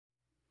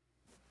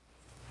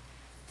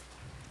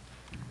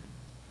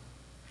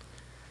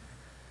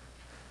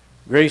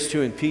Grace to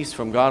you and peace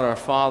from God our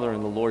Father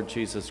and the Lord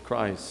Jesus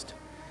Christ.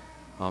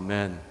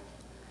 Amen.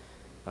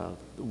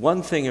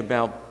 One thing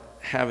about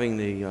having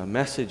the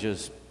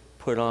messages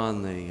put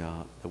on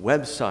the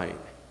website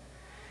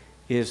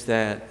is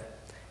that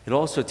it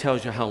also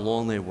tells you how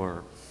long they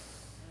were.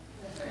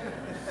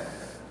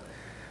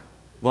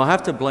 Well, I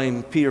have to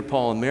blame Peter,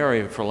 Paul, and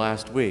Mary for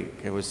last week.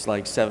 It was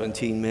like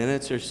 17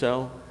 minutes or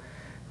so.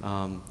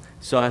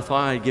 So I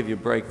thought I'd give you a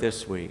break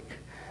this week.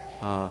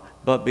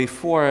 But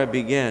before I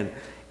begin,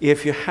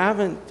 if you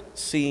haven't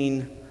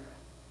seen,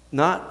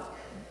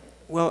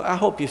 I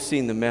hope you've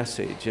seen the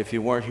message if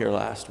you weren't here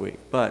last week.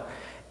 But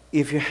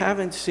if you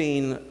haven't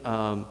seen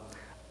a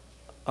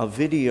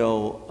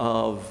video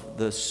of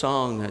the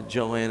song that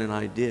Joanne and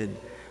I did,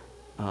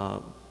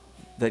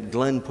 that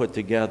Glenn put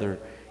together,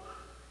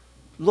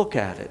 look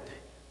at it.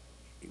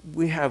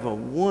 We have a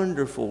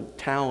wonderful,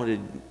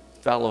 talented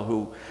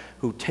fellow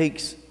who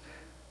takes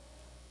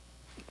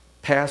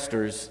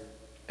pastors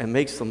and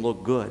makes them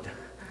look good.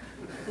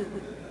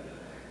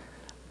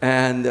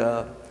 And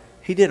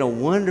he did a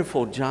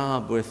wonderful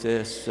job with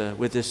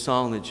this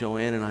song that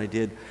Joanne and I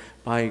did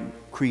by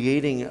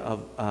creating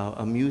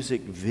a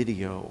music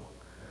video.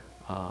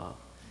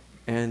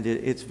 And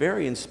it's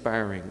very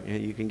inspiring.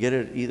 You can get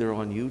it either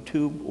on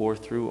YouTube or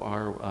through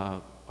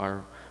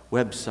our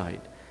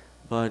website.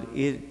 But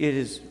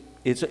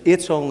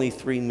it's only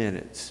 3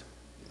 minutes.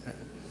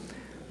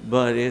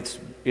 But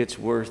it's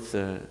worth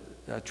a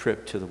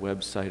trip to the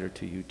website or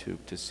to YouTube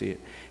to see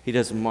it. He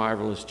does a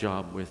marvelous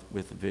job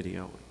with the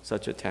video.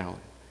 Such a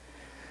talent.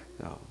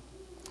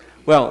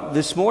 Well,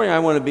 this morning I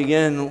want to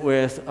begin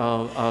with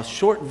a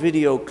short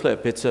video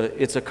clip. It's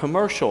a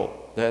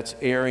commercial that's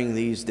airing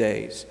these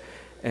days.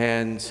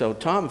 And so,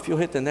 Tom, if you'll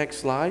hit the next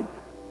slide.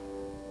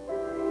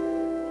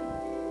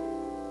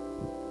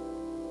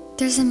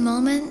 There's a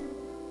moment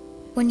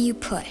when you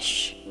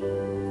push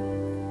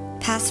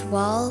past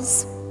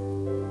walls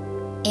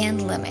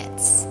and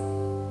limits.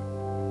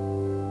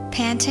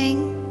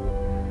 Panting,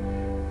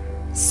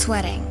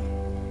 sweating,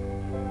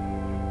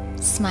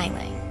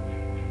 smiling.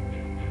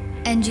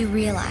 And you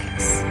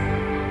realize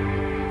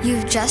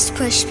you've just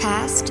pushed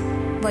past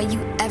what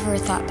you ever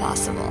thought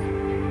possible.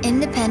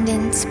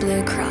 Independence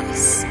Blue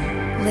Cross.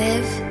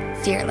 Live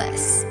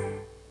fearless.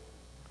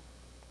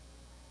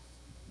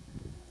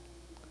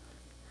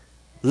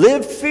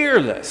 Live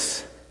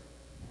fearless.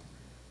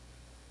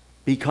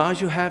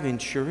 Because you have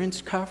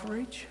insurance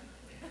coverage?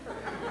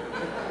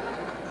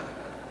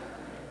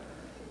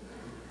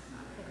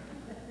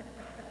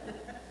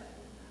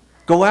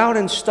 Go out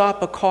and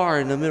stop a car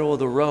in the middle of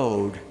the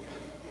road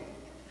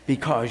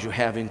because you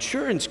have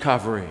insurance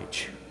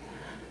coverage.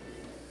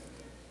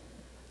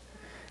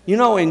 You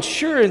know,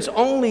 insurance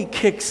only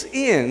kicks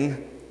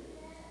in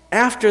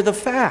after the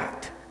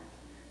fact.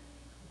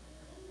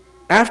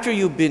 After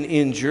you've been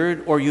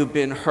injured or you've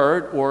been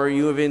hurt or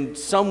you have in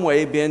some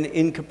way been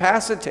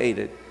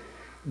incapacitated,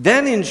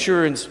 then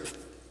insurance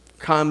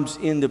comes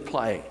into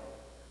play.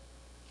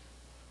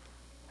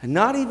 And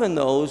not even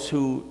those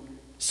who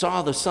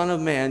saw the Son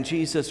of Man,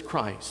 Jesus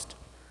Christ,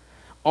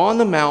 on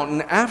the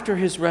mountain after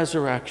his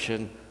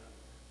resurrection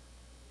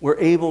were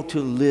able to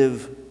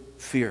live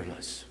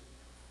fearless.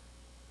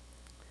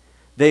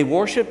 They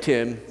worshiped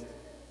him,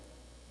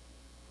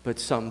 but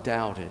some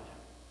doubted.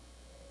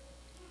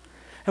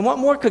 And what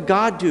more could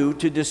God do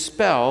to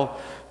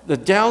dispel the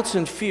doubts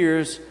and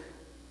fears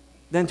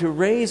than to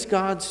raise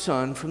God's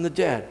Son from the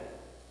dead,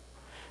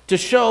 to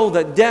show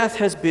that death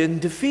has been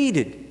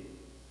defeated?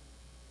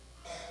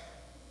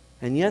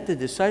 And yet the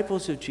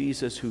disciples of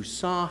Jesus who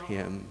saw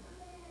him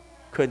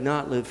could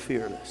not live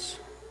fearless.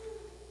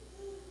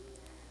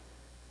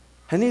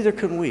 And neither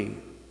can we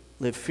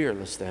live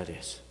fearless, that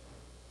is.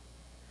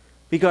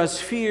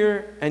 Because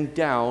fear and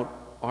doubt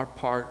are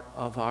part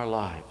of our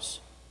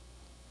lives.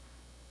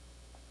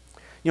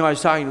 You know, I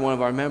was talking to one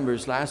of our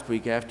members last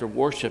week after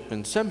worship,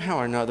 and somehow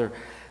or another,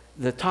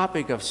 the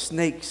topic of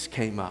snakes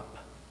came up.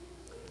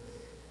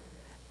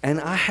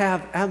 And I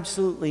have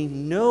absolutely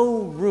no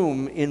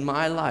room in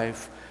my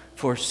life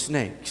for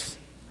snakes.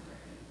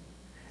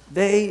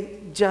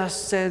 They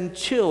just send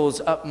chills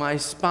up my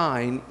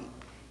spine,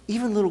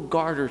 even little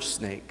garter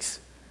snakes.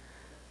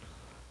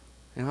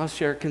 And I'll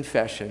share a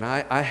confession.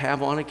 I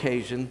have on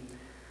occasion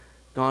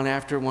gone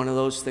after one of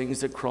those things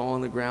that crawl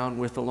on the ground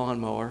with a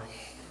lawnmower.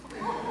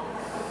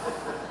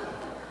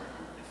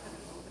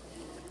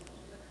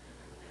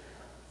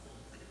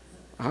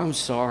 I'm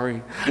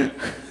sorry.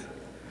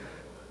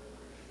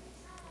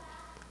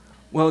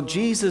 Well,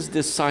 Jesus'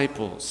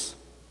 disciples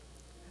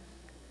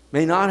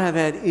may not have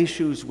had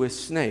issues with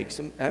snakes.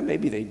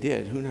 Maybe they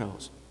did, who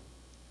knows?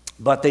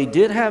 But they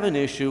did have an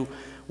issue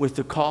with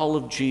the call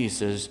of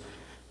Jesus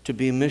to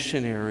be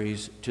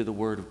missionaries to the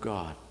Word of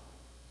God.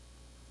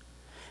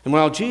 And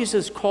while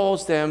Jesus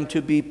calls them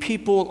to be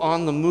people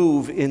on the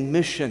move in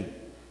mission,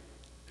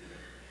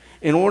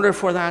 in order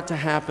for that to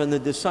happen, the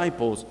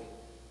disciples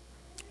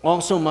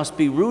also must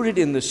be rooted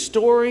in the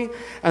story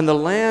and the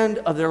land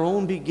of their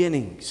own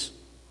beginnings.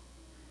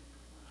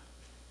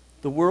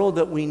 The world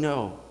that we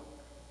know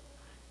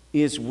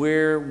is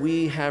where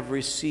we have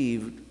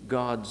received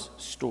God's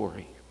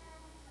story.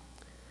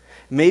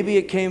 Maybe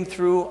it came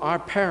through our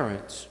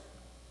parents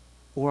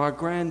or our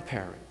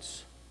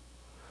grandparents,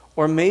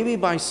 or maybe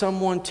by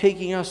someone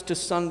taking us to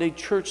Sunday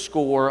church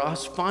school, or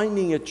us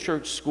finding a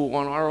church school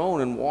on our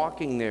own and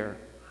walking there.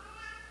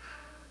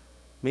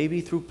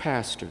 Maybe through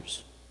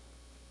pastors.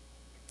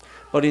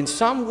 But in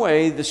some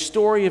way, the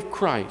story of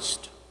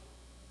Christ,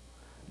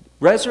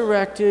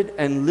 resurrected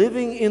and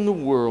living in the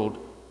world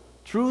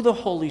through the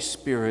Holy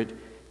Spirit,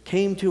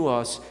 came to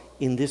us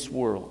in this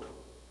world.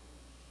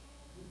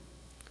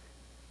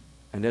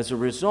 And as a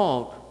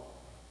result,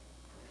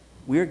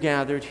 we're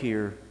gathered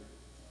here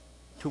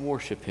to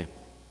worship Him.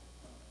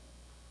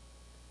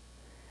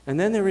 And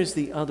then there is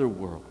the other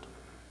world,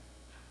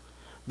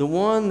 the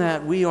one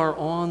that we are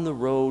on the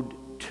road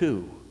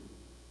to,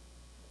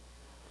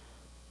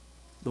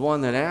 the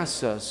one that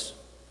asks us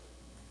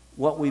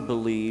what we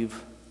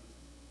believe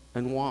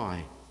and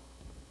why,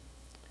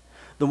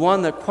 the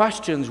one that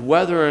questions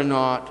whether or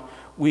not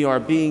we are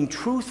being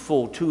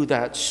truthful to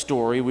that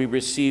story we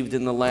received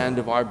in the land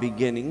of our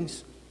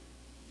beginnings,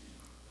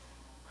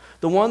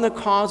 the one that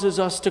causes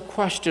us to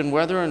question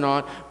whether or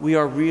not we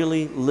are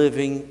really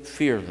living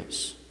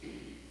fearless,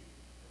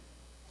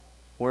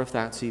 or if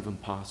that's even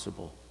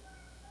possible.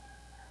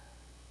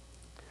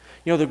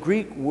 You know, the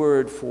Greek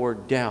word for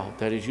doubt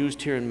that is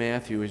used here in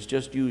Matthew is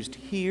just used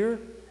here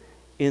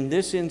in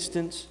this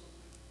instance,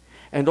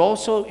 and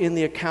also in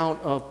the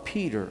account of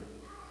Peter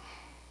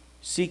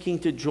seeking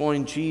to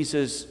join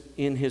Jesus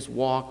in his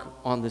walk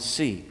on the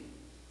sea.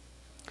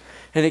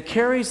 And it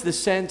carries the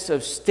sense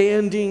of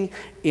standing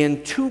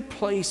in two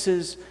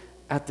places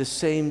at the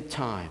same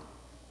time,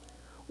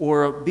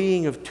 or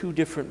being of two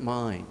different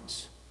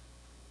minds,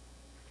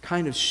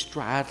 kind of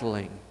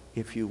straddling,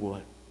 if you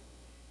would.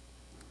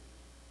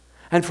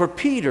 And for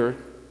Peter,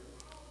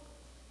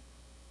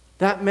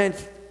 that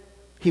meant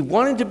he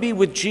wanted to be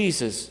with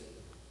Jesus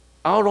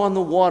out on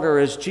the water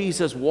as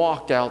Jesus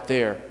walked out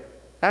there.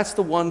 That's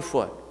the one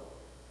foot.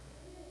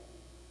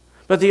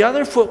 But the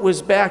other foot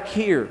was back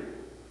here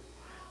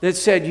that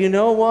said, you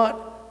know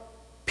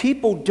what?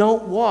 People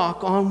don't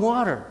walk on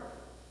water.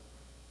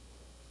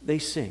 They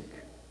sink.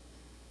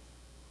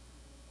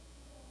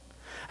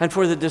 And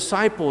for the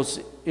disciples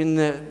in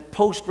the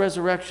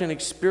post-resurrection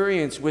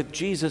experience with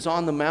Jesus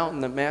on the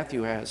mountain that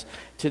Matthew has,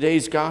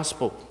 today's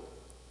gospel,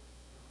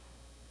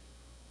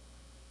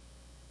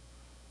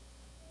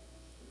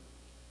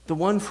 the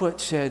one foot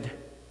said,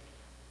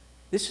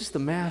 this is the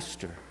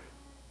Master,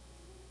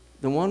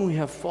 the one we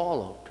have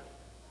followed,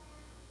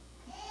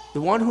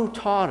 the one who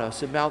taught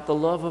us about the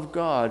love of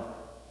God,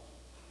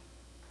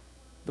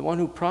 the one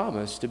who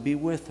promised to be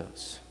with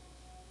us.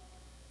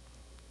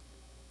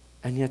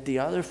 And yet the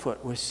other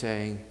foot was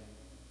saying,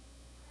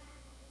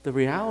 the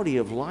reality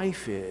of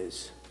life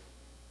is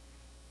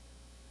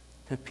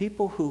that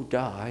people who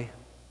die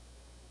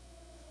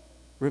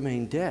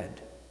remain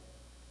dead.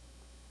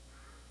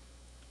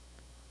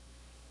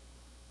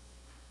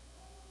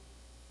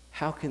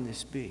 How can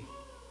this be?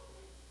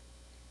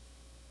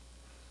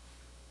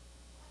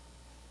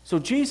 So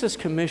Jesus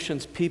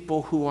commissions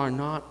people who are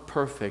not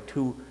perfect,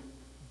 who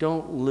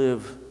don't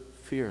live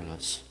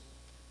fearless,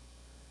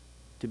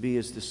 to be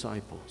His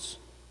disciples.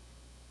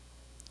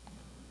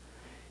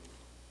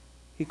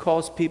 He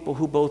calls people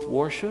who both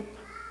worship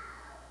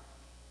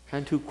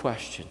and who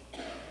question,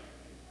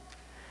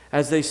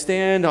 as they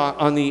stand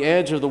on the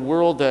edge of the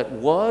world that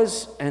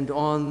was and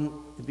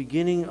on the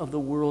beginning of the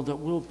world that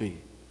will be,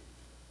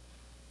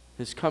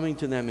 is coming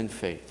to them in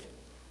faith.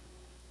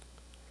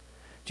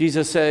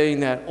 Jesus saying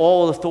that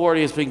all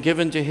authority has been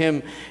given to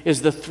Him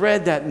is the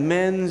thread that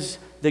mends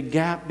the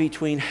gap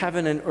between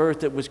heaven and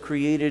earth that was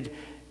created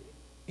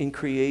in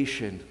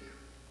creation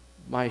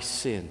by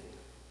sin.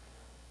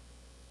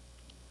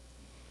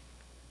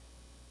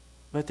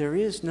 But there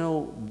is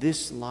no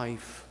this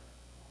life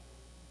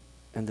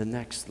and the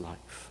next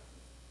life.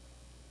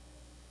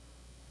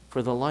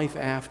 For the life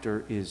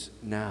after is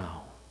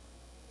now.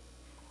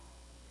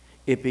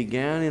 It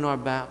began in our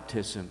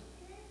baptism,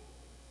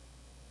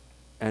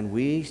 and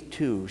we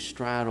too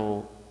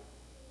straddle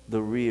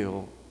the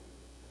real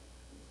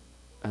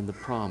and the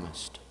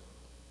promised.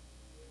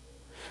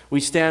 We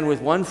stand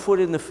with one foot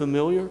in the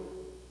familiar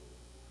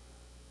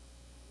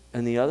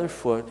and the other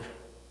foot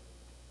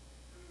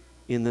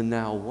in the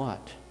now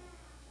what,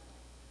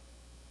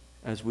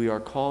 as we are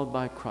called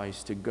by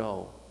Christ to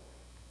go,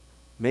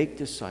 make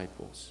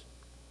disciples,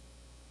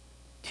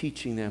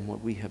 teaching them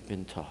what we have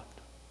been taught.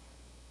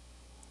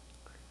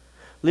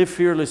 Live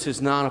fearless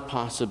is not a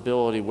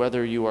possibility,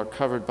 whether you are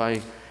covered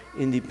by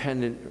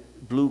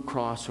independent Blue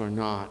Cross or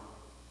not.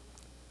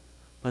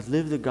 But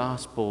live the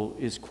gospel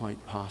is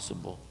quite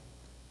possible,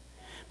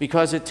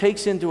 because it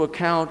takes into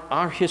account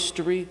our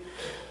history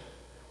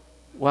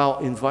while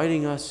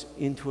inviting us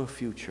into a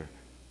future,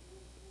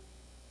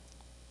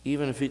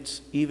 even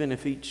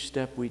if each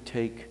step we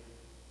take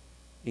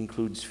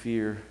includes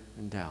fear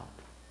and doubt.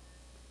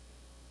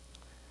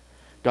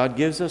 God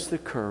gives us the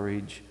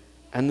courage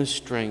and the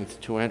strength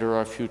to enter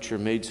our future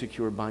made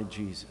secure by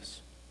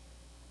Jesus.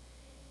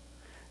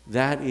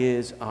 That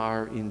is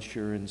our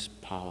insurance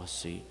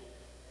policy,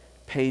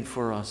 paid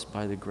for us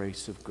by the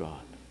grace of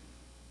God.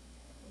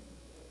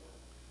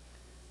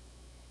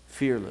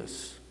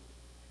 Fearless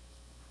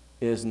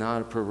is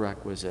not a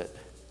prerequisite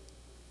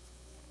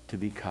to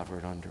be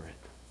covered under it.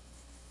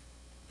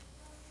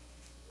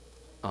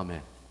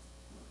 Amen.